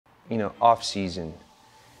off season,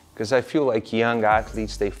 because I feel like young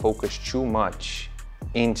athletes, they focus too much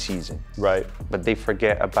in season. Right. But they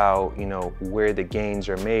forget about, where the gains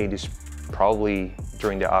are made is probably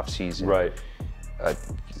during the off season. Right.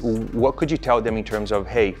 What could you tell them in terms of,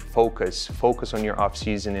 hey, focus on your off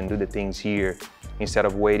season and do the things here instead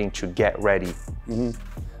of waiting to get ready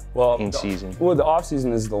in season? Well, the off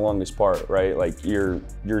season is the longest part, right? Like your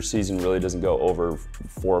season really doesn't go over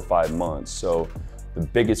 4 or 5 months. So the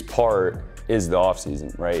biggest part is the off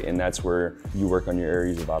season, right? And that's where you work on your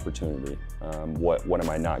areas of opportunity. What am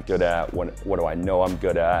I not good at? What do I know I'm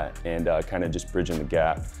good at? And kind of just bridging the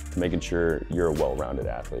gap to making sure you're a well-rounded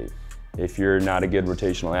athlete. If you're not a good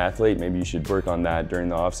rotational athlete, maybe you should work on that during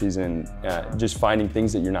the off season. Just finding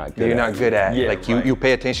things that you're not good at. You're not good at. Yeah, like right. you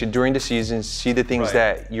pay attention during the season, see the things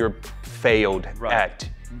that you're failed at.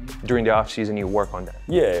 During the off season, you work on that.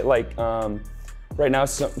 Yeah, like right now,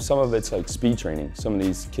 some of it's like speed training. Some of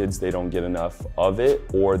these kids, they don't get enough of it,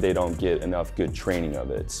 or they don't get enough good training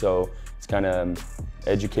of it. So it's kind of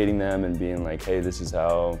educating them and being like, hey, this is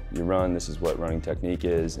how you run, this is what running technique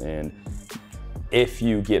is, and if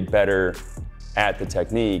you get better at the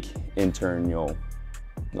technique, in turn,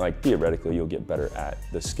 theoretically, you'll get better at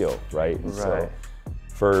the skill, right? Right. So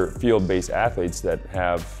for field-based athletes that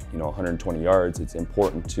have, 120 yards, it's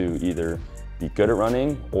important to either be good at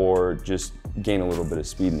running or just gain a little bit of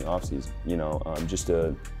speed in the off-season, just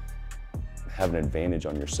to have an advantage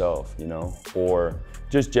on yourself, or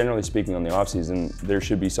just generally speaking on the off-season, there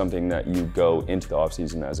should be something that you go into the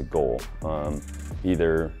off-season as a goal.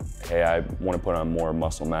 Either, hey, I want to put on more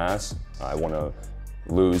muscle mass, I want to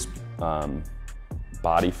lose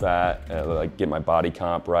body fat, like get my body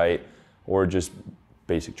comp right, or just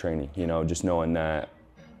basic training, just knowing that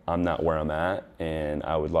I'm not where I'm at and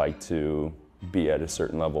I would like to be at a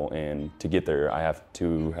certain level, and to get there I have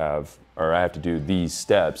to do these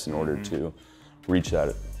steps in order to reach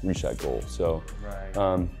that goal. So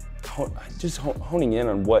just honing in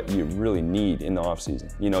on what you really need in the off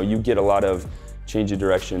season. You get a lot of change of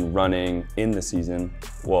direction running in the season.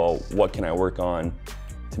 Well, what can I work on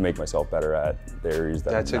to make myself better at the areas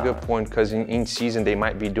that That's a good point, because in season they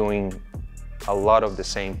might be doing a lot of the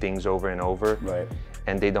same things over and over. Right.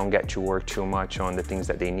 And they don't get to work too much on the things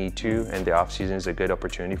that they need to, and the off season is a good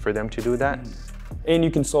opportunity for them to do that. And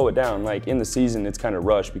you can slow it down. Like in the season, it's kind of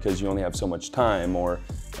rushed because you only have so much time, or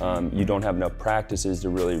you don't have enough practices to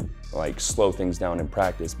really slow things down in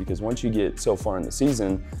practice. Because once you get so far in the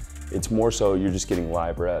season, it's more so you're just getting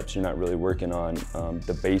live reps. You're not really working on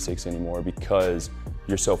the basics anymore, because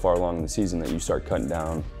you're so far along in the season that you start cutting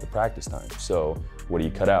down the practice time. So what do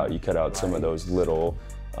you cut out? You cut out some of those little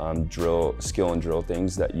skill and drill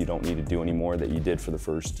things that you don't need to do anymore, that you did for the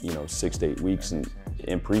first 6 to 8 weeks in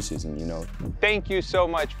preseason. Thank you so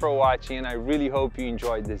much for watching, and I really hope you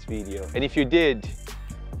enjoyed this video. And if you did,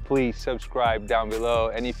 please subscribe down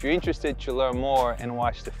below. And if you're interested to learn more and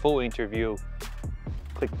watch the full interview,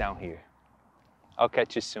 click down here. I'll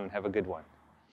catch you soon. Have a good one.